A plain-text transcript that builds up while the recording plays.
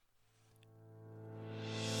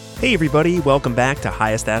Hey everybody, welcome back to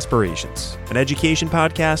Highest Aspirations, an education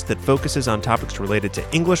podcast that focuses on topics related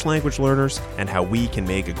to English language learners and how we can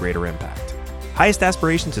make a greater impact. Highest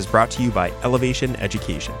Aspirations is brought to you by Elevation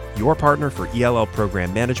Education, your partner for ELL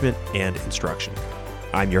program management and instruction.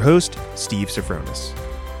 I'm your host, Steve Sofronis.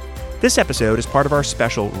 This episode is part of our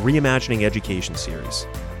special Reimagining Education series.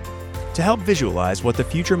 To help visualize what the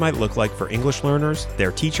future might look like for English learners,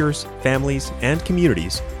 their teachers, families, and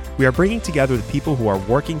communities, we are bringing together the people who are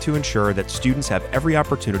working to ensure that students have every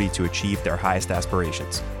opportunity to achieve their highest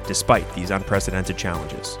aspirations, despite these unprecedented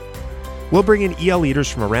challenges. We'll bring in EL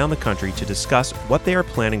leaders from around the country to discuss what they are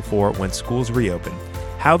planning for when schools reopen,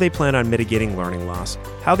 how they plan on mitigating learning loss,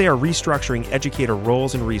 how they are restructuring educator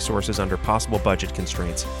roles and resources under possible budget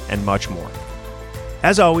constraints, and much more.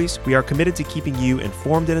 As always, we are committed to keeping you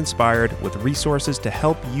informed and inspired with resources to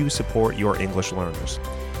help you support your English learners.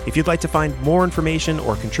 If you'd like to find more information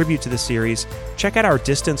or contribute to the series, check out our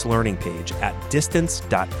distance learning page at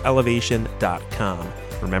distance.elevation.com.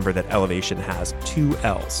 Remember that Elevation has 2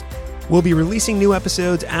 L's. We'll be releasing new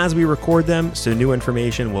episodes as we record them, so new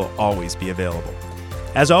information will always be available.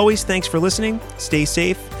 As always, thanks for listening, stay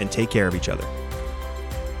safe, and take care of each other.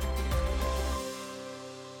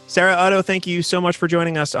 Sarah Otto, thank you so much for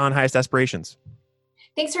joining us on Highest Aspirations.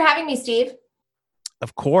 Thanks for having me, Steve.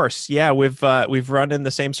 Of course. Yeah, we've run in the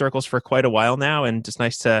same circles for quite a while now, and it's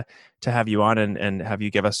nice to have you on and have you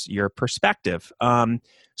give us your perspective.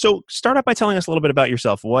 So start out by telling us a little bit about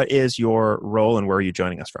yourself. What is your role and where are you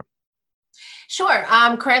joining us from? Sure.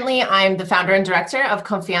 Currently, I'm the founder and director of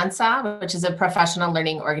Confianza, which is a professional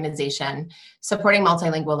learning organization supporting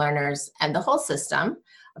multilingual learners and the whole system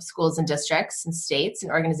of schools and districts and states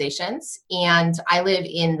and organizations. And I live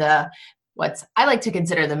in what I like to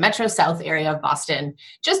consider the Metro South area of Boston,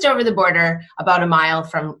 just over the border, about a mile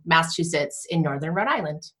from Massachusetts in northern Rhode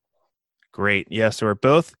Island. Great. Yeah, so we're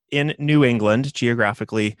both in New England,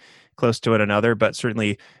 geographically close to one another, but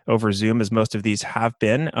certainly over Zoom, as most of these have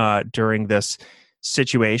been during this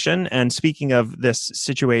situation. And speaking of this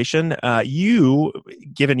situation, you,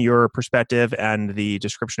 given your perspective and the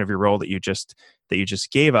description of your role that you just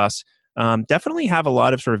gave us, definitely have a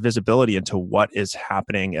lot of sort of visibility into what is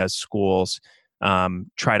happening as schools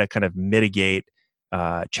try to kind of mitigate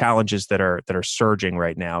challenges that are surging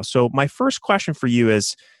right now. So my first question for you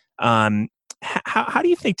is, how do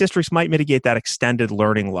you think districts might mitigate that extended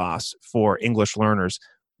learning loss for English learners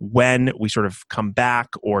when we sort of come back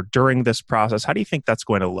or during this process? How do you think that's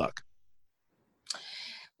going to look?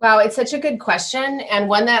 Wow, it's such a good question, and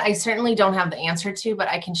one that I certainly don't have the answer to, but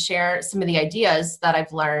I can share some of the ideas that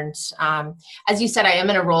I've learned. As you said, I am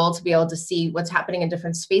in a role to be able to see what's happening in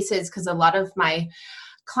different spaces, because a lot of my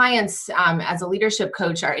clients as a leadership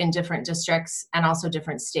coach are in different districts and also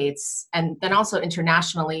different states, and then also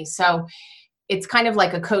internationally. So it's kind of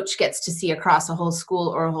like a coach gets to see across a whole school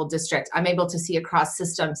or a whole district. I'm able to see across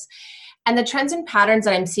systems. And the trends and patterns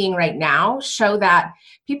that I'm seeing right now show that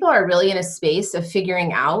people are really in a space of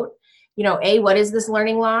figuring out, A, what is this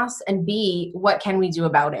learning loss? And B, what can we do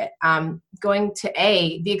about it? Going to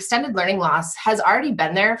A, the extended learning loss has already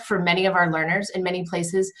been there for many of our learners in many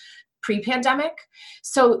places pre-pandemic.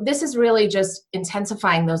 So this is really just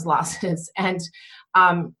intensifying those losses and,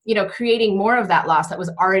 creating more of that loss that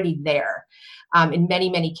was already there in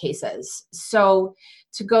many, many cases. So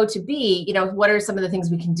to go to B, what are some of the things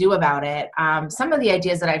we can do about it? Some of the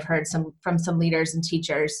ideas that I've heard from some leaders and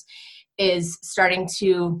teachers is starting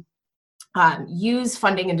to use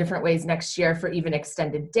funding in different ways next year for even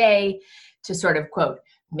extended day to sort of, quote,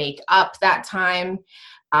 make up that time.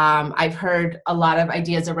 I've heard a lot of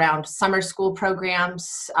ideas around summer school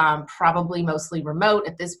programs, probably mostly remote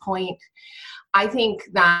at this point. I think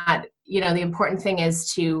that, the important thing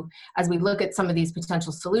is to, as we look at some of these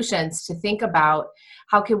potential solutions, to think about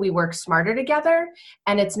how can we work smarter together.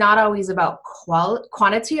 And it's not always about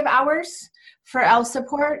quantity of hours for EL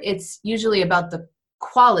support. It's usually about the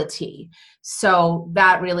quality. So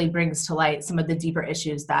that really brings to light some of the deeper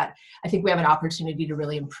issues that I think we have an opportunity to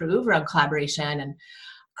really improve around collaboration and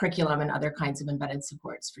curriculum and other kinds of embedded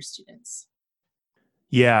supports for students.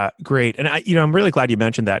 Yeah, great. And I'm really glad you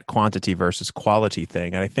mentioned that quantity versus quality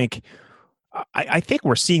thing. And I think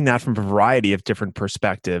we're seeing that from a variety of different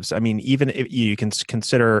perspectives. I mean, even if you can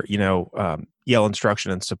consider, EL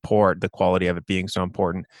instruction and support, the quality of it being so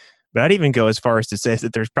important. But I'd even go as far as to say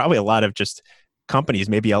that there's probably a lot of just companies,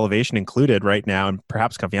 maybe Elevation included right now, and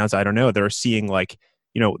perhaps Confianza, I don't know, they're seeing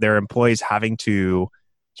their employees having to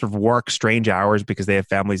sort of work strange hours because they have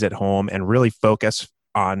families at home and really focus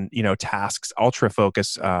on, tasks, ultra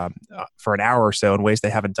focus for an hour or so in ways they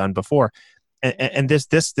haven't done before. And this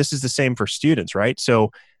is the same for students, right?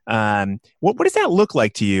 So What does that look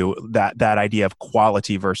like to you, that idea of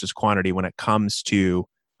quality versus quantity when it comes to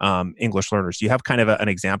English learners? Do you have kind of an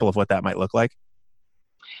example of what that might look like?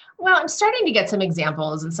 Well, I'm starting to get some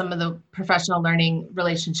examples in some of the professional learning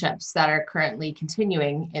relationships that are currently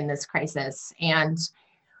continuing in this crisis. And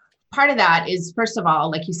part of that is, first of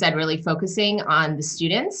all, like you said, really focusing on the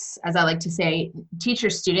students. As I like to say, teach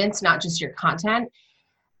your students, not just your content.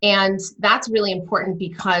 And that's really important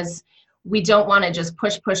because we don't want to just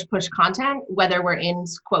push content, whether we're in,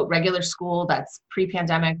 quote, regular school that's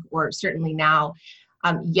pre-pandemic or certainly now.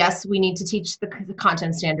 Yes, we need to teach the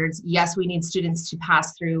content standards. Yes, we need students to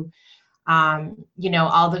pass through,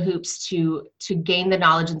 all the hoops to gain the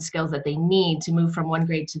knowledge and skills that they need to move from one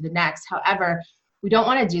grade to the next. However, we don't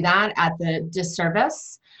want to do that at the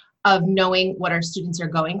disservice of knowing what our students are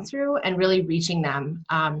going through and really reaching them,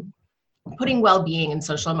 putting well-being and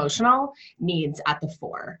social emotional needs at the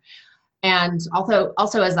fore. And also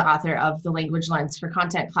as the author of The Language Lens for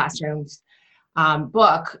Content Classrooms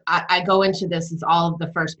book, I go into this as all of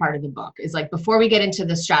the first part of the book is like, before we get into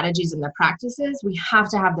the strategies and the practices, we have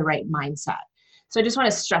to have the right mindset. So I just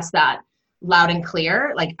want to stress that loud and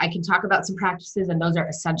clear. Like, I can talk about some practices and those are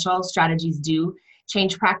essential. Strategies do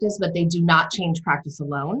change practice, but they do not change practice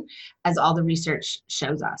alone, as all the research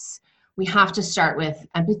shows us. We have to start with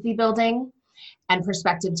empathy building and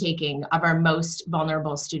perspective taking of our most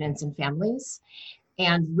vulnerable students and families,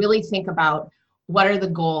 and really think about what are the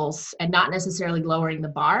goals, and not necessarily lowering the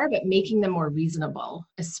bar, but making them more reasonable,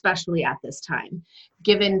 especially at this time,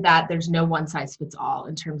 given that there's no one size fits all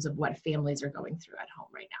in terms of what families are going through at home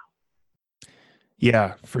right now.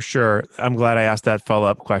 Yeah, for sure. I'm glad I asked that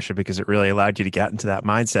follow-up question because it really allowed you to get into that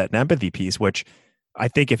mindset and empathy piece, which I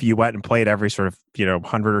think if you went and played every sort of,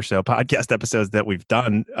 100 or so podcast episodes that we've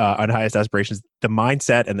done on Highest Aspirations, the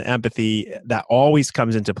mindset and the empathy, that always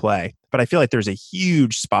comes into play. But I feel like there's a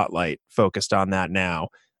huge spotlight focused on that now.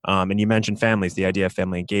 And you mentioned families, the idea of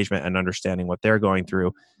family engagement and understanding what they're going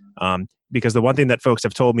through. Because the one thing that folks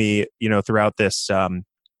have told me, throughout this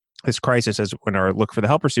crisis, as when our Look for the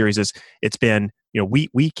Helper series, is it's been,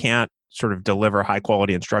 we can't sort of deliver high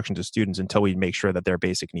quality instruction to students until we make sure that their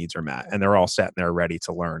basic needs are met and they're all set and they're ready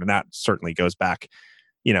to learn. And that certainly goes back,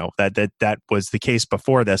 that was the case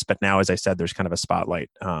before this, but now, as I said, there's kind of a spotlight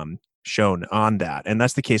shown on that. And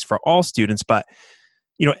that's the case for all students. But,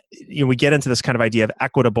 we get into this kind of idea of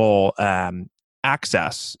equitable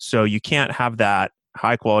access. So you can't have that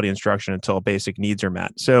high quality instruction until basic needs are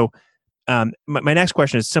met. So my next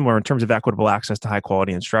question is similar in terms of equitable access to high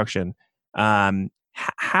quality instruction.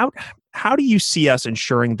 How do you see us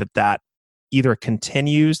ensuring that either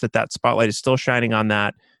continues, that spotlight is still shining on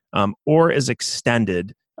that, or is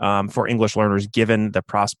extended for English learners given the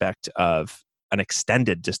prospect of an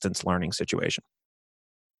extended distance learning situation?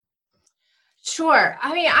 Sure.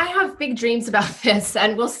 I mean, I have big dreams about this,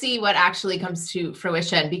 and we'll see what actually comes to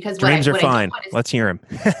fruition, because dreams are fine. Let's hear them.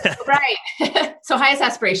 Right. So highest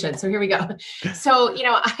aspiration. So here we go. So,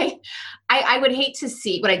 I would hate to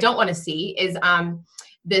see, what I don't want to see is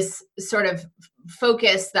this sort of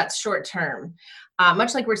focus that's short term,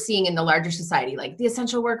 much like we're seeing in the larger society, like the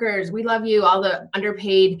essential workers, we love you, all the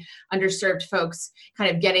underpaid, underserved folks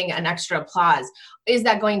kind of getting an extra applause. Is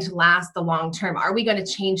that going to last the long term? Are we going to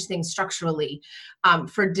change things structurally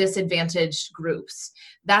for disadvantaged groups?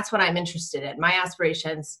 That's what I'm interested in. My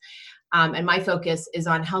aspirations and my focus is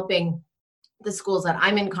on helping the schools that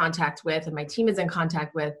I'm in contact with and my team is in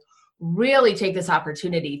contact with really take this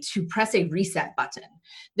opportunity to press a reset button.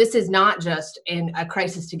 This is not just in a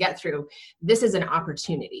crisis to get through. This is an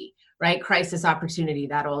opportunity, right? Crisis opportunity,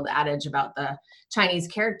 that old adage about the Chinese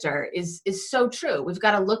character is so true. We've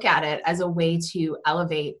got to look at it as a way to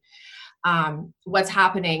elevate what's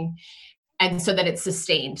happening, and so that it's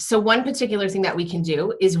sustained. So one particular thing that we can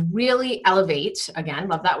do is really elevate, again,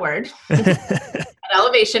 love that word.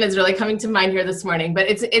 Elevation is really coming to mind here this morning, but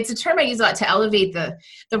it's a term I use a lot to elevate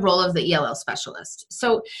the role of the ELL specialist.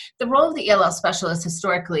 So the role of the ELL specialist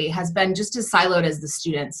historically has been just as siloed as the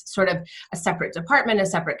students, sort of a separate department, a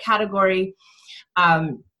separate category,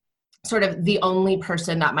 sort of the only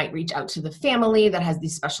person that might reach out to the family that has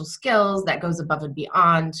these special skills, that goes above and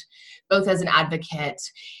beyond, both as an advocate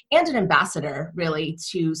and an ambassador, really,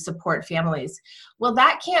 to support families. Well,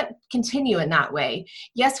 that can't continue in that way.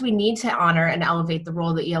 Yes, we need to honor and elevate the role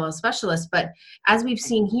of the ELL specialist, but as we've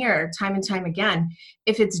seen here time and time again,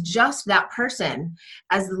 if it's just that person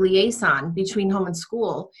as the liaison between home and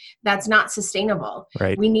school, that's not sustainable.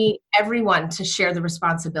 Right. We need everyone to share the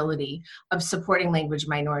responsibility of supporting language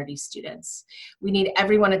minority students. We need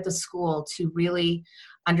everyone at the school to really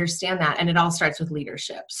understand that, and it all starts with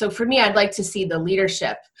leadership. So for me, I'd like to see the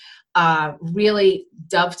leadership really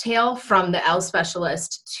dovetail from the L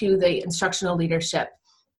specialist to the instructional leadership,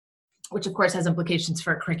 which of course has implications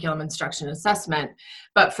for curriculum instruction assessment.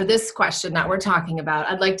 But for this question that we're talking about,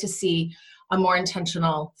 I'd like to see a more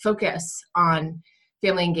intentional focus on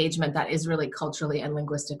family engagement that is really culturally and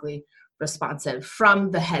linguistically responsive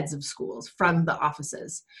from the heads of schools, from the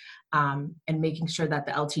offices, and making sure that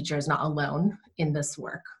the L teacher is not alone in this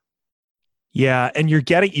work. Yeah, and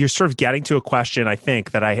you're sort of getting to a question I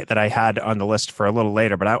think that I had on the list for a little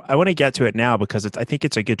later, but I want to get to it now because I think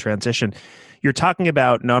it's a good transition. You're talking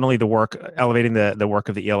about not only the work, elevating the work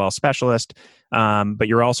of the ELL specialist, but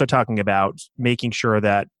you're also talking about making sure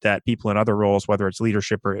that people in other roles, whether it's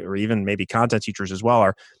leadership or even maybe content teachers as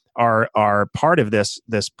well, are part of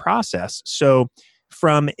this process. So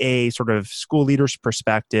from a sort of school leader's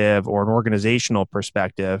perspective or an organizational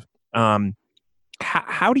perspective,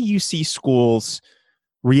 how do you see schools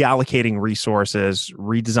reallocating resources,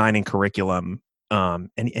 redesigning curriculum,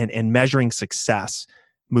 and measuring success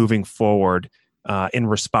moving forward in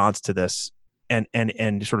response to this, and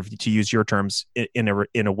sort of, to use your terms, in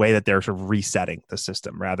a way that they're sort of resetting the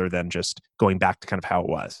system rather than just going back to kind of how it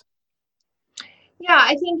was? Yeah,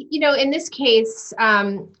 I think, in this case,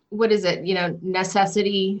 what is it?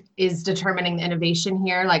 Necessity is determining the innovation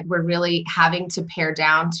here. Like, we're really having to pare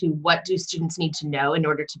down to what do students need to know in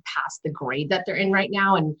order to pass the grade that they're in right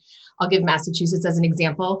now. And I'll give Massachusetts as an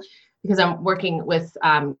example, because I'm working with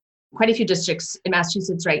quite a few districts in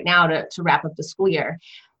Massachusetts right now to wrap up the school year.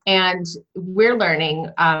 And we're learning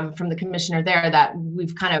from the commissioner there that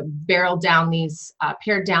we've kind of pared down these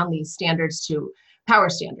standards to power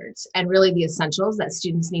standards and really the essentials that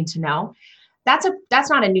students need to know. That's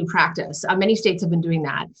not a new practice. Many states have been doing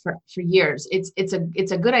that for years. It's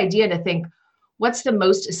a good idea to think, what's the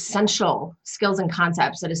most essential skills and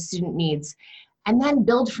concepts that a student needs, and then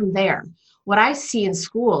build from there. What I see in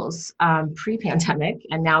schools pre-pandemic,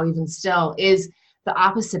 and now even still, is the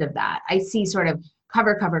opposite of that. I see sort of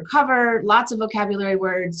cover, lots of vocabulary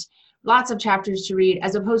words, lots of chapters to read,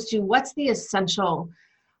 as opposed to what's the essential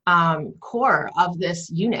core of this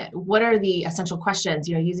unit. What are the essential questions,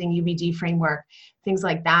 using UBD framework, things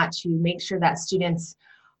like that, to make sure that students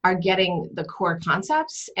are getting the core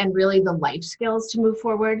concepts and really the life skills to move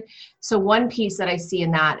forward. So one piece that I see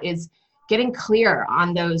in that is getting clear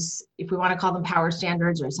on those, if we want to call them power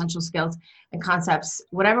standards or essential skills and concepts,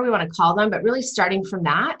 whatever we want to call them, but really starting from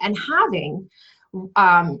that and having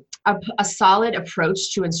a solid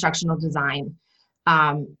approach to instructional design.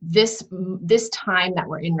 This time that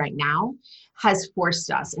we're in right now has forced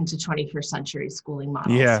us into 21st century schooling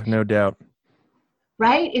models. Yeah, no doubt.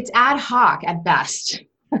 Right? It's ad hoc at best.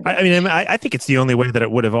 I think it's the only way that it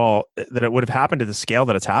would have happened to the scale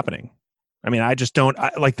that it's happening. I just don't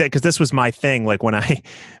like that, because this was my thing. Like when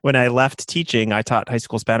I left teaching, I taught high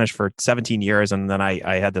school Spanish for 17 years. And then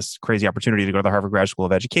I had this crazy opportunity to go to the Harvard Graduate School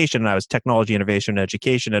of Education, and I was technology, innovation, and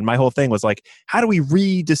education. And my whole thing was like, how do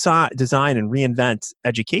we design and reinvent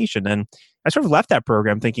education? And I sort of left that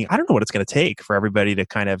program thinking, I don't know what it's going to take for everybody to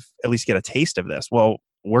kind of at least get a taste of this. Well,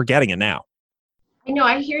 we're getting it now. I know,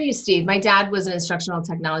 I hear you, Steve. My dad was an instructional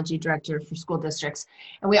technology director for school districts,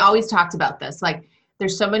 and we always talked about this. Like,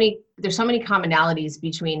 there's so many commonalities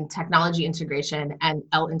between technology integration and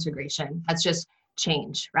L integration. That's just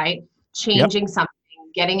change, right? Changing something,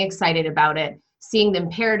 getting excited about it, seeing the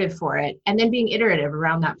imperative for it, and then being iterative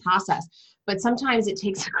around that process. But sometimes it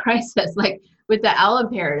takes a crisis. Like with the L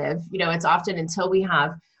imperative, it's often until we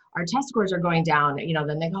have our test scores are going down,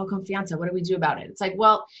 then they call confianza. What do we do about it? It's like,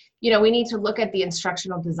 well, we need to look at the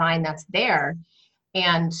instructional design that's there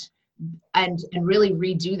and really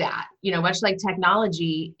redo that. Much like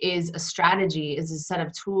technology is a strategy, is a set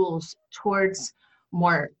of tools towards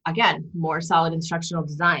more solid instructional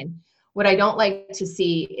design. What I don't like to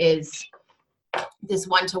see is this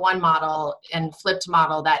one-to-one model and flipped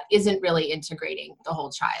model that isn't really integrating the whole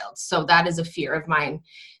child. So that is a fear of mine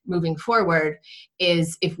moving forward,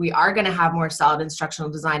 is if we are going to have more solid instructional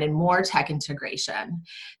design and more tech integration,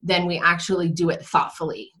 then we actually do it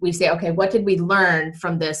thoughtfully. We say, okay, what did we learn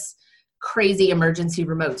from this crazy emergency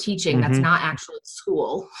remote teaching that's not actually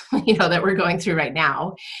school, that we're going through right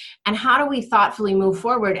now? And how do we thoughtfully move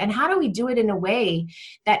forward? And how do we do it in a way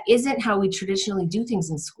that isn't how we traditionally do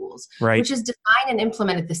things in schools, right, which is design and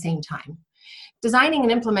implement at the same time? Designing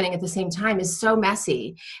and implementing at the same time is so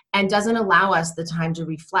messy and doesn't allow us the time to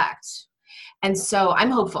reflect. And so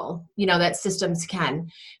I'm hopeful, that systems can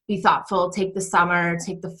be thoughtful, take the summer,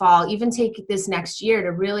 take the fall, even take this next year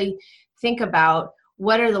to really think about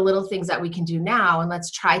what are the little things that we can do now, and let's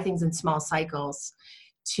try things in small cycles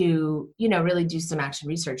to, really do some action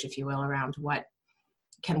research, if you will, around what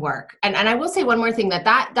can work. And I will say one more thing,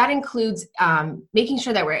 that includes making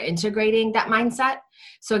sure that we're integrating that mindset.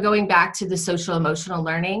 So going back to the social emotional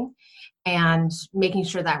learning and making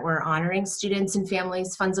sure that we're honoring students and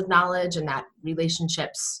families' funds of knowledge, and that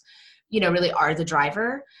relationships, really are the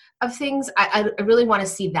driver of things. I really want to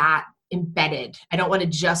see that embedded. I don't want to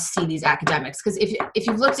just see these academics, because if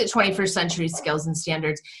you've looked at 21st century skills and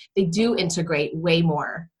standards, they do integrate way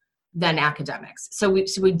more than academics. So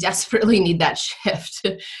we desperately need that shift.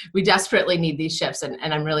 We desperately need these shifts. And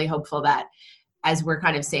I'm really hopeful that, as we're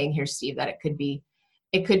kind of saying here, Steve, that it could be,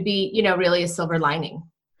 really a silver lining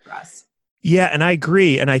for us. Yeah, and I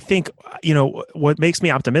agree. And I think, what makes me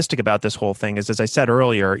optimistic about this whole thing is, as I said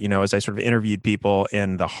earlier, as I sort of interviewed people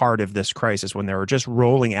in the heart of this crisis, when they were just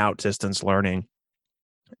rolling out distance learning,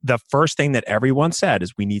 the first thing that everyone said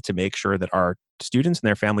is we need to make sure that our students and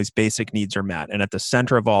their families' basic needs are met. And at the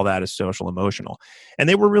center of all that is social emotional. And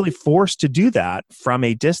they were really forced to do that from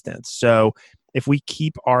a distance. So if we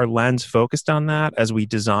keep our lens focused on that as we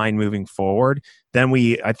design moving forward, then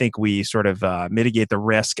I think we sort of mitigate the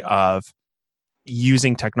risk of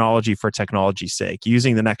using technology for technology's sake,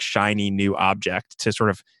 using the next shiny new object to sort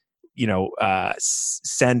of,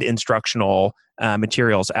 send instructional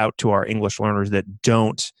materials out to our English learners that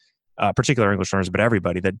don't, particular English learners, but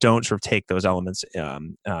everybody, that don't sort of take those elements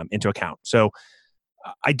into account. So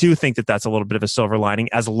I do think that that's a little bit of a silver lining,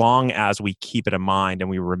 as long as we keep it in mind and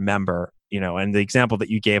we remember, and the example that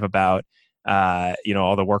you gave about,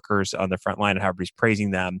 all the workers on the front line and how everybody's praising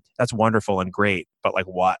them, that's wonderful and great. But like,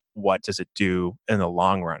 what does it do in the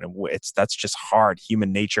long run? And that's just hard.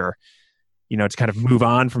 Human nature, to kind of move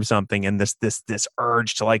on from something, and this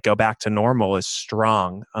urge to like go back to normal is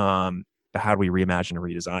strong. But how do we reimagine and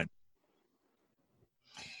redesign?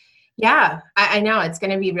 Yeah, I know it's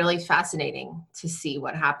going to be really fascinating to see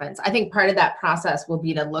what happens. I think part of that process will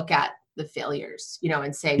be to look at the failures,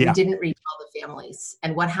 and say, we didn't reach all the families,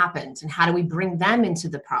 and what happened, and how do we bring them into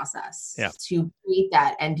the process to create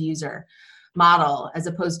that end user model, as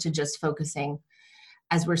opposed to just focusing,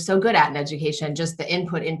 as we're so good at in education, just the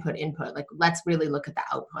input. Like, let's really look at the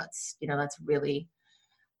outputs, let's really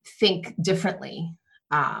think differently.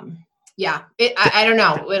 I don't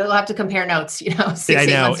know. We'll have to compare notes, 6 I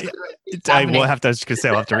know. We'll have to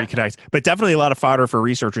reconnect. But definitely a lot of fodder for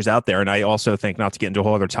researchers out there. And I also think, not to get into a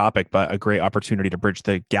whole other topic, but a great opportunity to bridge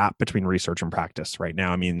the gap between research and practice right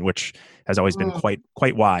now. I mean, which has always been quite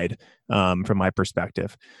wide from my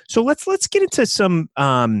perspective. So let's get into some.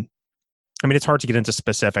 It's hard to get into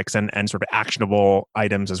specifics and sort of actionable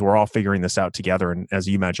items as we're all figuring this out together. And as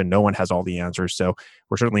you mentioned, no one has all the answers. So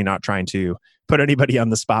we're certainly not trying to put anybody on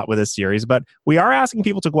the spot with this series, but we are asking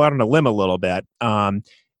people to go out on a limb a little bit. And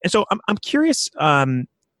so I'm curious,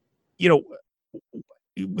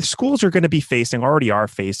 schools are going to be already are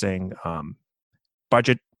facing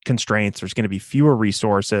budget constraints. There's going to be fewer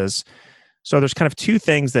resources. So there's kind of two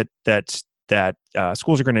things that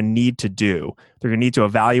schools are going to need to do. They're going to need to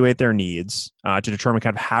evaluate their needs to determine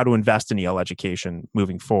kind of how to invest in EL education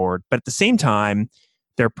moving forward. But at the same time,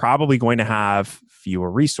 they're probably going to have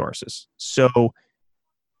fewer resources. So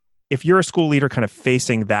if you're a school leader kind of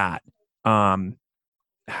facing that,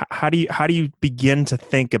 how do you begin to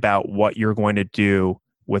think about what you're going to do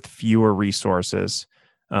with fewer resources,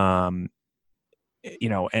 and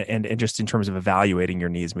just in terms of evaluating your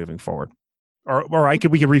needs moving forward? Or we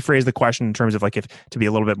could rephrase the question in terms of, like, if to be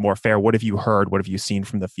a little bit more fair, what have you heard? What have you seen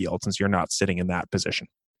from the field, since you're not sitting in that position?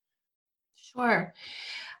 Sure.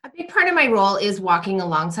 A big part of my role is walking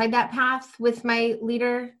alongside that path with my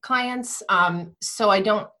leader clients. So I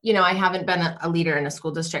don't, I haven't been a leader in a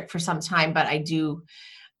school district for some time, but I do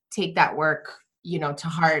take that work, to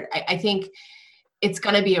heart. I think it's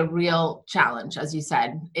going to be a real challenge, as you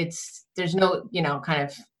said. There's no, kind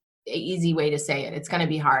of easy way to say it. It's going to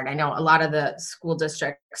be hard. I know a lot of the school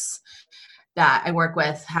districts that I work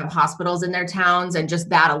with have hospitals in their towns, and just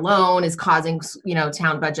that alone is causing,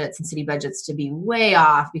 town budgets and city budgets to be way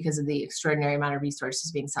off because of the extraordinary amount of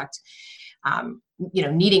resources being sucked,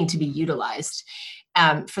 needing to be utilized.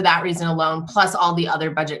 For that reason alone, plus all the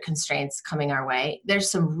other budget constraints coming our way,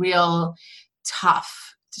 there's some real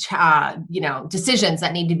tough, decisions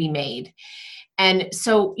that need to be made. And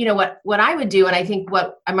so, what I would do, and I think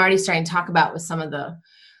what I'm already starting to talk about with some of the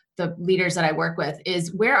leaders that I work with,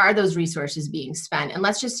 is where are those resources being spent? And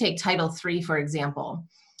let's just take Title III, for example.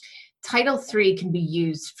 Title III can be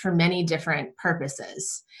used for many different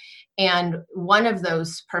purposes. And one of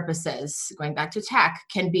those purposes, going back to tech,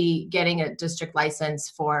 can be getting a district license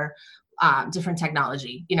for different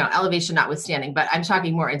technology, elevation notwithstanding, but I'm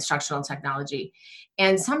talking more instructional technology.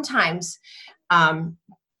 And sometimes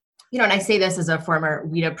And I say this as a former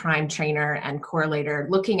WIDA Prime trainer and correlator,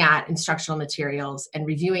 looking at instructional materials and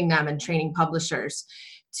reviewing them and training publishers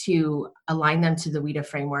to align them to the WIDA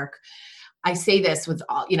framework. I say this with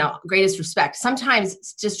all, greatest respect.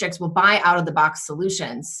 Sometimes districts will buy out of the box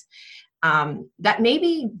solutions that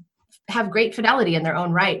maybe have great fidelity in their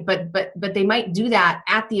own right, but they might do that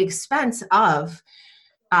at the expense of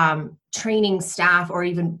training staff, or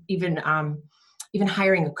even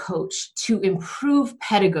hiring a coach to improve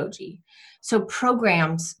pedagogy. So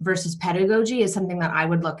programs versus pedagogy is something that I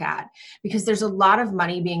would look at, because there's a lot of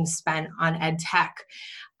money being spent on ed tech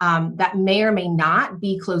that may or may not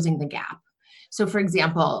be closing the gap. So for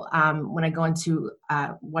example, when I go into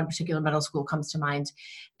one particular middle school comes to mind,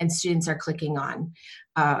 and students are clicking on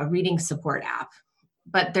a reading support app,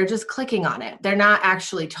 but they're just clicking on it. They're not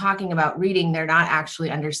actually talking about reading. They're not actually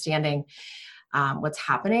understanding what's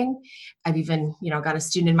happening. I've even, got a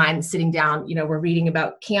student in mind sitting down, we're reading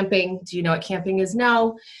about camping. Do you know what camping is?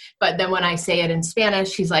 No. But then when I say it in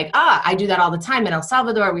Spanish, he's like, I do that all the time in El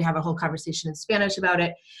Salvador. We have a whole conversation in Spanish about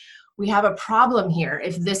it. We have a problem here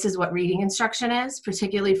if this is what reading instruction is,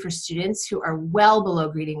 particularly for students who are well below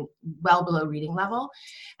reading level.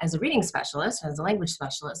 As a reading specialist, as a language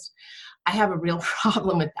specialist, I have a real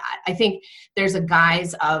problem with that. I think there's a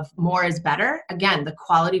guise of more is better. Again, the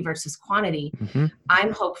quality versus quantity. Mm-hmm.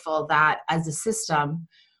 I'm hopeful that as a system,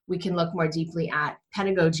 we can look more deeply at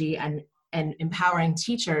pedagogy and empowering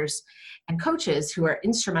teachers and coaches who are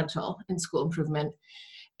instrumental in school improvement,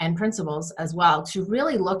 and principals as well, to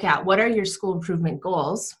really look at what are your school improvement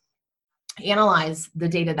goals, analyze the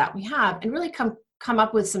data that we have, and really come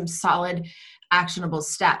up with some solid, actionable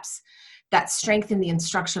steps that strengthen the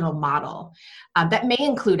instructional model. That may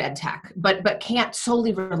include ed tech, but can't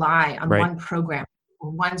solely rely on one program or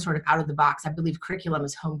one sort of out of the box. I believe curriculum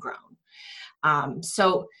is homegrown.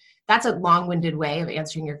 So that's a long-winded way of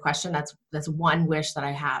answering your question. That's one wish that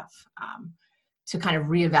I have, to kind of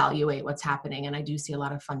reevaluate what's happening. And I do see a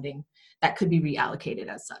lot of funding that could be reallocated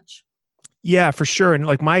as such. Yeah, for sure. And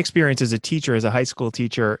like my experience as a teacher, as a high school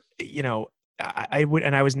teacher, I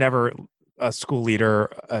was never a school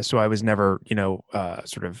leader. So I was never,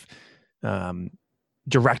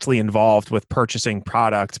 directly involved with purchasing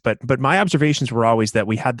products. But my observations were always that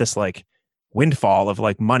we had this like windfall of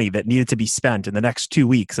like money that needed to be spent in the next 2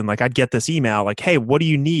 weeks. And like, I'd get this email like, hey, what do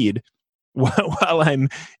you need? While I'm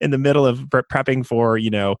in the middle of prepping for,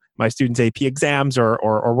 my students' AP exams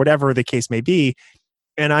or whatever the case may be.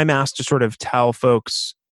 And I'm asked to sort of tell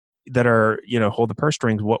folks that are, hold the purse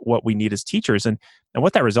strings, what we need as teachers. And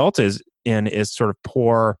what that results is sort of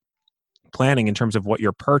poor planning in terms of what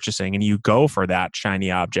you're purchasing. And you go for that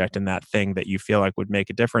shiny object and that thing that you feel like would make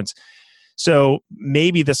a difference. So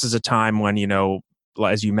maybe this is a time when,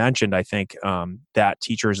 as you mentioned, I think that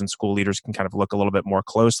teachers and school leaders can kind of look a little bit more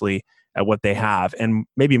closely at what they have, and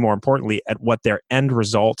maybe more importantly, at what their end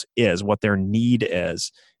result is, what their need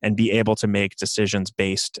is, and be able to make decisions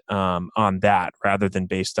based on that, rather than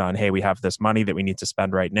based on, hey, we have this money that we need to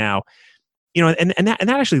spend right now. And that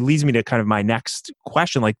actually leads me to kind of my next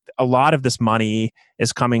question. Like, a lot of this money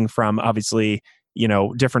is coming from obviously,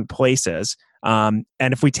 different places. And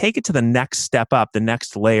if we take it to the next step up, the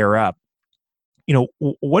next layer up,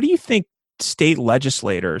 what do you think state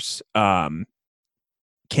legislators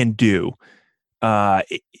can do,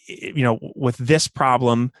 with this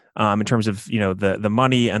problem, in terms of, the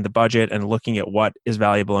money and the budget and looking at what is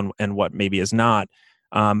valuable and what maybe is not,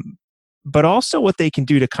 but also what they can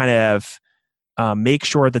do to kind of make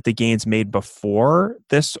sure that the gains made before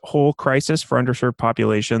this whole crisis for underserved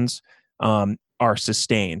populations are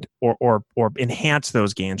sustained, or enhance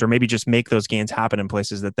those gains, or maybe just make those gains happen in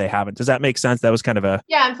places that they haven't. Does that make sense? That was kind of a...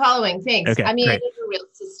 Yeah, I'm following. Thanks. Okay, I mean, great. it is a real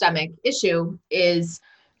systemic issue.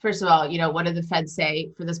 First of all, what do the feds say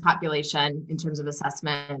for this population in terms of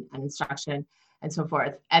assessment and instruction and so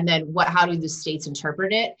forth? And then how do the states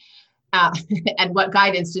interpret it? And what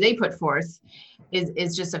guidance do they put forth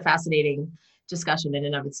is just a fascinating discussion in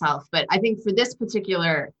and of itself. But I think for this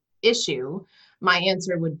particular issue, my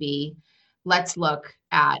answer would be, let's look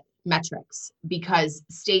at metrics, because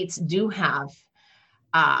states do have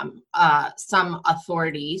some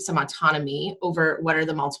authority, some autonomy over what are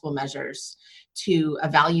the multiple measures to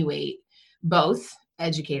evaluate both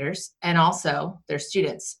educators and also their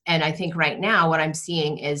students. And I think right now what I'm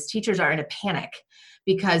seeing is teachers are in a panic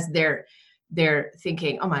because they're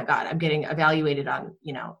thinking, oh my God, I'm getting evaluated on,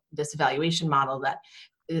 this evaluation model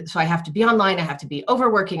so I have to be online, I have to be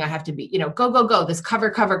overworking, I have to be, go, this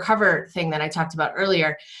cover thing that I talked about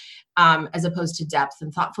earlier, as opposed to depth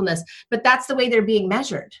and thoughtfulness. But that's the way they're being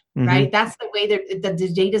measured, right? That's the way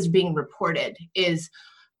the data is being reported, is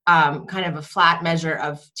kind of a flat measure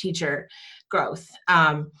of teacher growth,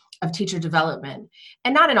 of teacher development.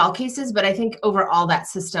 And not in all cases, but I think overall that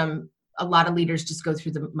system, a lot of leaders just go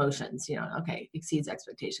through the motions, okay, exceeds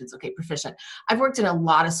expectations, okay, proficient. I've worked in a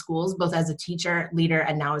lot of schools, both as a teacher, leader,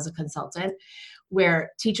 and now as a consultant,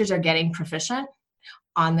 where teachers are getting proficient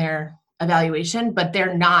on their evaluation, but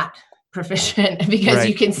they're not proficient because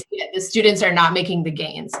you can see it. The students are not making the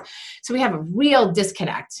gains. So we have a real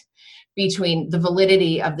disconnect between the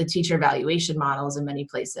validity of the teacher evaluation models in many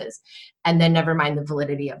places, and then never mind the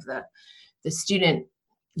validity of the student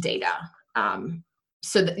data.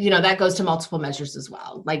 So that goes to multiple measures as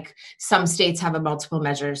well. Like some states have a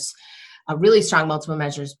really strong multiple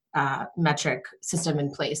measures metric system in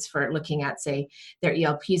place for looking at, say, their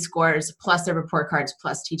ELP scores, plus their report cards,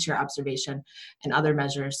 plus teacher observation and other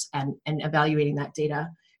measures, and evaluating that data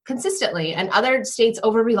consistently. And other states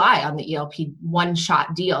over-rely on the ELP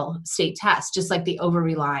one-shot deal state test, just like they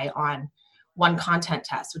over-rely on one content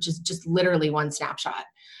test, which is just literally one snapshot,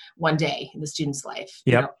 one day in the student's life.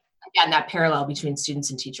 Yep. Again, that parallel between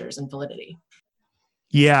students and teachers and validity.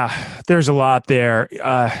 Yeah, there's a lot there.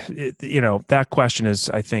 That question is,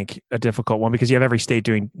 I think, a difficult one because you have every state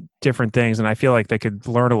doing different things, and I feel like they could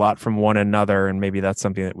learn a lot from one another, and maybe that's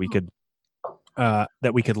something that we could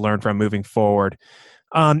learn from moving forward.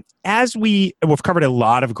 As we've covered a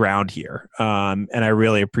lot of ground here, and I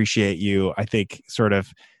really appreciate you, I think, sort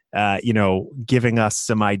of, giving us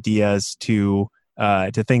some ideas to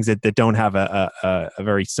things that don't have a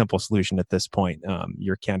very simple solution at this point.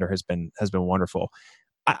 Your candor has been wonderful.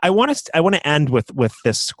 I want to end with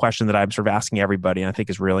this question that I'm sort of asking everybody, and I think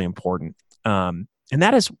is really important. And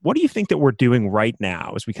that is, what do you think that we're doing right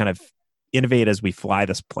now as we kind of innovate, as we fly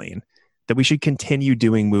this plane, that we should continue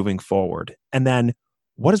doing moving forward? And then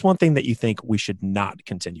what is one thing that you think we should not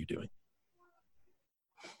continue doing?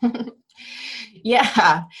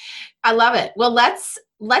 Yeah, I love it. Well,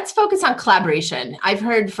 let's focus on collaboration. I've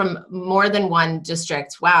heard from more than one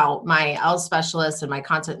district, wow, my IELTS specialist and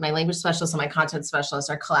my language specialist and my content specialist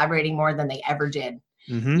are collaborating more than they ever did.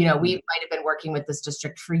 Mm-hmm. We might have been working with this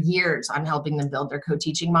district for years on helping them build their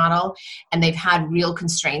co-teaching model, and they've had real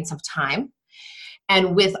constraints of time.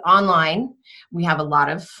 And with online, we have a lot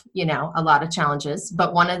of challenges,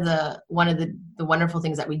 but one of the wonderful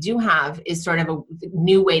things that we do have is sort of a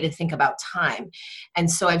new way to think about time. And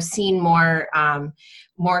so I've seen more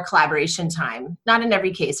collaboration time, not in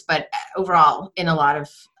every case, but overall in a lot of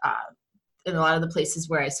the places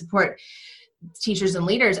where I support teachers and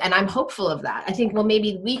leaders. And I'm hopeful of that. I think, well,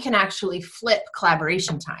 maybe we can actually flip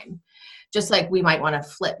collaboration time, just like we might want to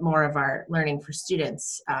flip more of our learning for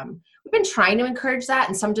students. We've been trying to encourage that,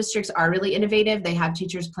 and some districts are really innovative. They have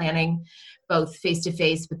teachers planning both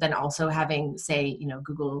face-to-face, but then also having, say,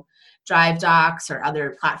 Google Drive docs or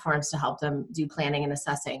other platforms to help them do planning and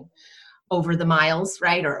assessing over the miles,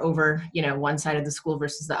 right? Or over, one side of the school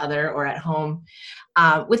versus the other, or at home,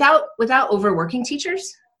 without overworking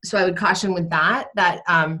teachers. So I would caution with that,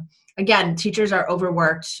 again, teachers are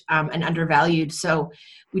overworked and undervalued. So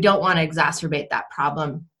we don't want to exacerbate that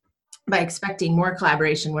problem by expecting more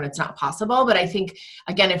collaboration when it's not possible. But I think,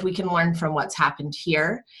 again, if we can learn from what's happened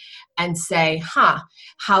here and say,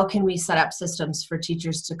 how can we set up systems for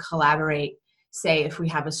teachers to collaborate, say, if we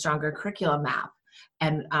have a stronger curriculum map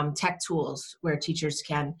and tech tools where teachers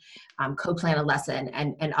can co-plan a lesson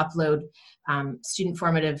and upload student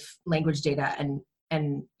formative language data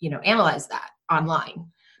and analyze that online,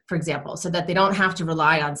 for example, so that they don't have to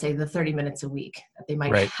rely on, say, the 30 minutes a week that they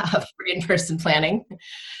might have for in-person planning.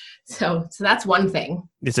 So that's one thing.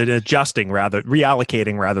 It's reallocating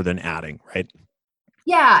rather than adding, right?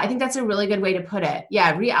 Yeah, I think that's a really good way to put it.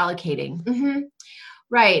 Yeah, reallocating. Mm-hmm.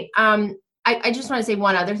 Right. I just want to say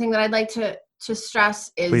one other thing that I'd like to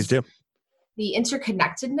stress is, please do, the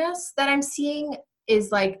interconnectedness that I'm seeing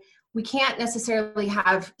is like, we can't necessarily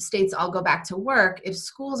have states all go back to work if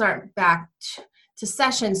schools aren't back to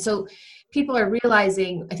session. So people are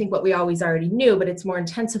realizing, I think, what we always already knew, but it's more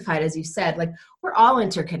intensified, as you said, like, we're all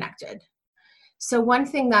interconnected. So one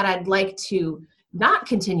thing that I'd like to not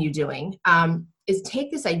continue doing is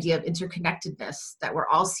take this idea of interconnectedness that we're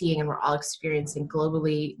all seeing and we're all experiencing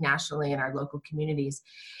globally, nationally, in our local communities,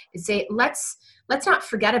 and say, let's not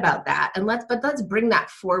forget about that, and let's bring that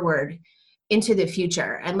forward into the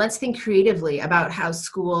future, and let's think creatively about how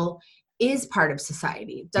school is part of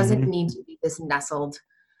society. It doesn't need to be this nestled,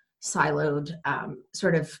 siloed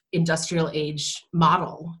sort of industrial age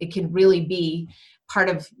model. It can really be part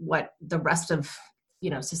of what the rest of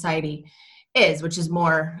society is, which is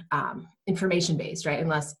more information based, right, and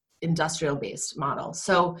less industrial based model.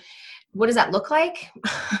 So what does that look like?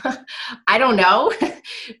 I don't know,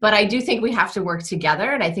 but I do think we have to work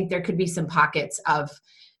together. And I think there could be some pockets of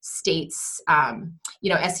states,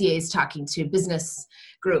 SEAs talking to business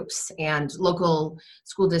groups and local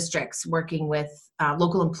school districts working with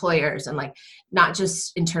local employers, and like, not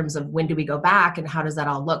just in terms of when do we go back and how does that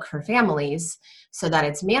all look for families so that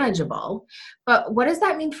it's manageable, but what does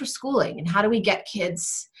that mean for schooling, and how do we get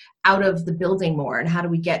kids out of the building more, and how do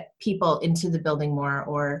we get people into the building more,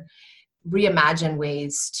 or reimagine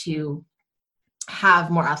ways to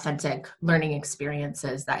have more authentic learning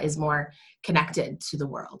experiences that is more connected to the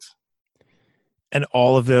world. And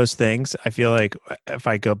all of those things, I feel like if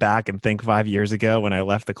I go back and think 5 years ago when I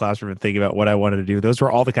left the classroom and think about what I wanted to do, those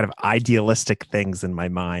were all the kind of idealistic things in my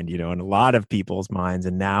mind, in a lot of people's minds.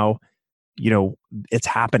 And now, it's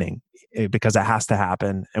happening because it has to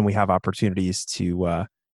happen. And we have opportunities to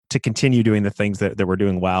continue doing the things that we're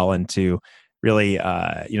doing well, and to really,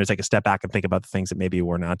 take a step back and think about the things that maybe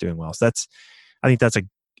we're not doing well. So I think that's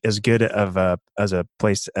as good of a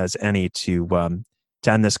place as any to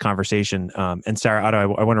end this conversation. And Sarah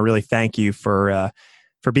Otto, I want to really thank you for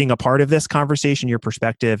being a part of this conversation. Your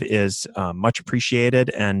perspective is much appreciated.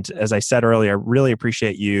 And as I said earlier, I really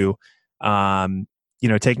appreciate you,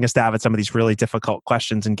 taking a stab at some of these really difficult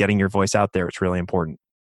questions and getting your voice out there. It's really important.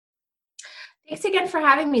 Thanks again for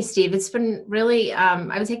having me, Steve. It's been really,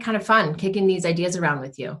 I would say, kind of fun kicking these ideas around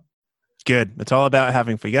with you. Good. It's all about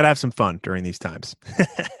having fun. You got to have some fun during these times.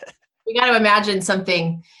 We got to imagine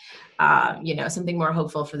something, something more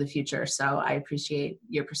hopeful for the future. So I appreciate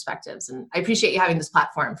your perspectives, and I appreciate you having this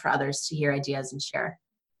platform for others to hear ideas and share.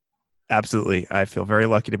 Absolutely. I feel very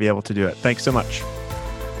lucky to be able to do it. Thanks so much.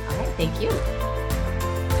 All right. Thank you.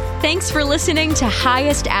 Thanks for listening to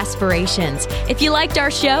Highest Aspirations. If you liked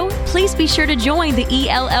our show, please be sure to join the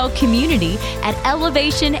ELL community at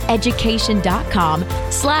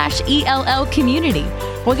elevationeducation.com/ELL community,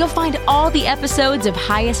 where you'll find all the episodes of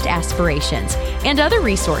Highest Aspirations and other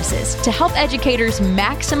resources to help educators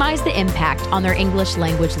maximize the impact on their English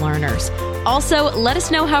language learners. Also, let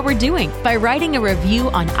us know how we're doing by writing a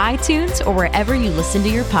review on iTunes or wherever you listen to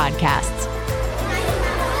your podcasts.